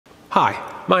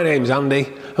Hi, my name's Andy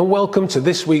and welcome to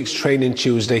this week's Training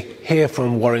Tuesday here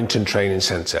from Warrington Training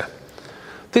Centre.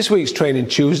 This week's Training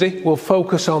Tuesday will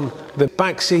focus on the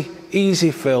Baxi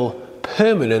Easy-fill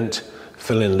permanent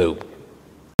fill-in loop.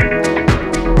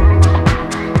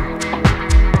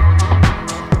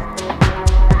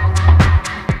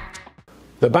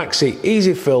 The Baxi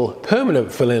Easy-fill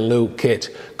permanent fill-in loop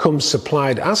kit comes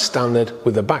supplied as standard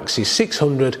with the Baxi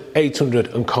 600,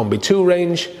 800 and Combi 2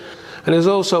 range, and is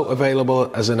also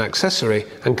available as an accessory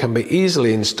and can be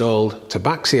easily installed to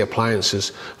Baxi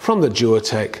appliances from the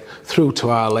Duotech through to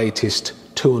our latest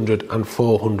 200 and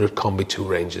 400 Combi 2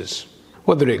 ranges.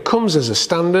 Whether it comes as a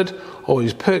standard or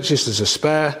is purchased as a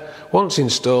spare, once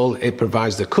installed it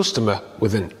provides the customer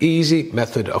with an easy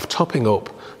method of topping up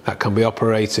that can be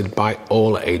operated by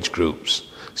all age groups.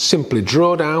 Simply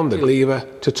draw down the lever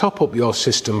to top up your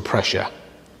system pressure.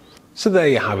 So there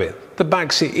you have it, the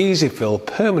Baxi Easy-fill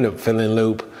permanent fill-in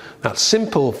loop that's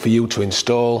simple for you to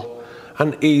install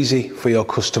and easy for your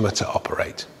customer to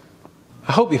operate.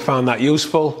 I hope you found that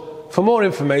useful. For more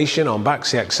information on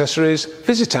Baxi accessories,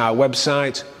 visit our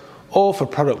website, or for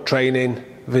product training,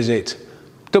 visit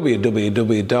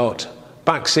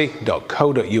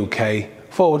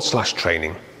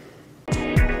www.baxi.co.uk/training.